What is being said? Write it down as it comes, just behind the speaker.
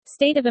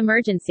State of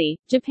emergency.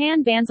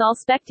 Japan bans all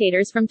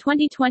spectators from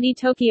 2020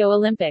 Tokyo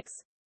Olympics.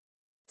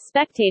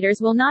 Spectators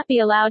will not be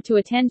allowed to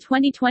attend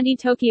 2020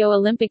 Tokyo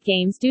Olympic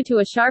Games due to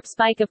a sharp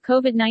spike of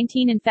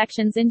COVID-19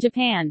 infections in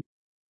Japan.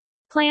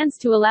 Plans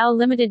to allow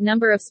limited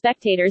number of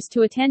spectators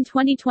to attend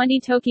 2020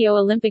 Tokyo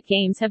Olympic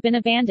Games have been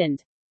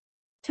abandoned.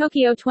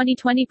 Tokyo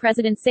 2020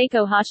 President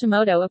Seiko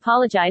Hashimoto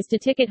apologized to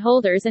ticket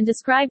holders and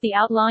described the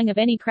outlawing of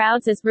any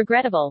crowds as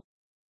regrettable.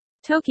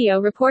 Tokyo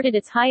reported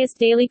its highest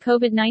daily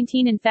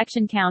COVID-19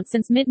 infection count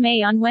since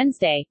mid-May on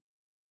Wednesday.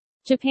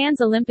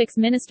 Japan's Olympics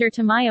Minister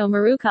Tamayo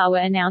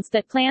Marukawa announced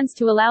that plans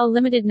to allow a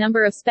limited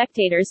number of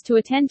spectators to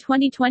attend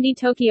 2020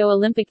 Tokyo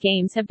Olympic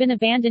Games have been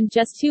abandoned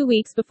just 2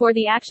 weeks before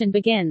the action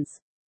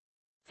begins.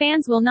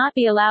 Fans will not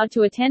be allowed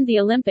to attend the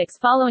Olympics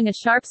following a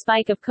sharp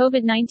spike of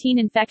COVID-19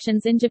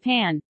 infections in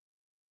Japan.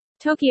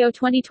 Tokyo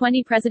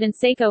 2020 President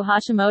Seiko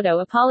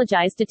Hashimoto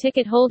apologized to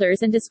ticket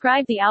holders and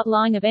described the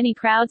outlawing of any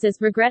crowds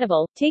as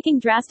regrettable, taking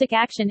drastic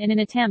action in an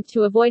attempt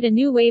to avoid a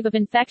new wave of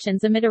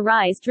infections amid a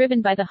rise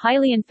driven by the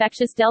highly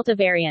infectious Delta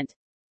variant.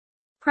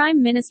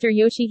 Prime Minister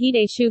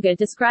Yoshihide Suga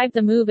described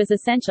the move as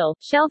essential,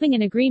 shelving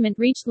an agreement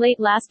reached late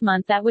last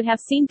month that would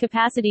have seen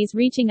capacities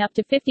reaching up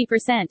to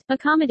 50%,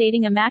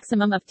 accommodating a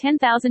maximum of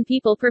 10,000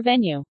 people per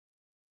venue.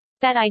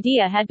 That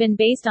idea had been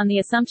based on the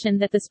assumption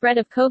that the spread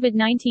of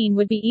COVID-19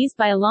 would be eased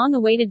by a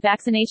long-awaited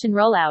vaccination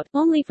rollout,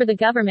 only for the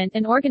government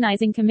and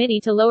organizing committee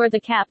to lower the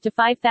cap to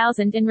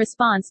 5,000 in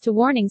response to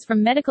warnings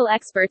from medical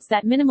experts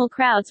that minimal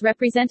crowds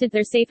represented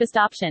their safest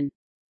option.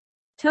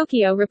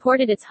 Tokyo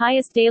reported its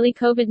highest daily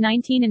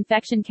COVID-19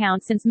 infection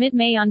count since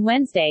mid-May on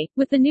Wednesday,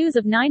 with the news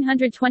of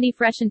 920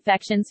 fresh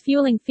infections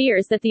fueling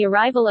fears that the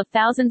arrival of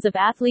thousands of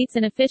athletes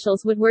and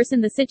officials would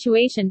worsen the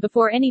situation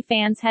before any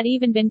fans had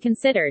even been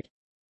considered.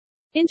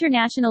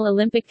 International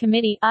Olympic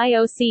Committee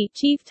 (IOC)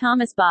 Chief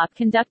Thomas Bach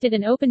conducted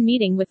an open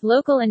meeting with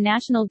local and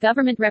national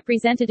government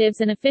representatives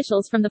and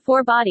officials from the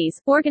four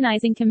bodies,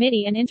 Organizing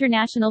Committee and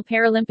International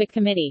Paralympic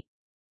Committee.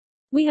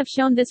 "We have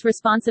shown this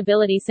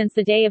responsibility since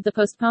the day of the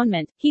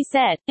postponement," he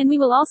said, "and we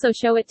will also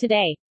show it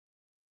today.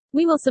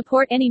 We will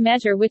support any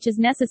measure which is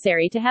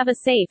necessary to have a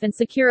safe and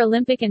secure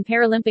Olympic and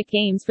Paralympic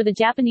Games for the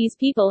Japanese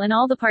people and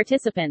all the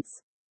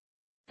participants."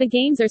 The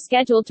Games are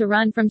scheduled to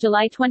run from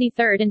July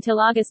 23 until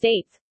August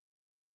 8.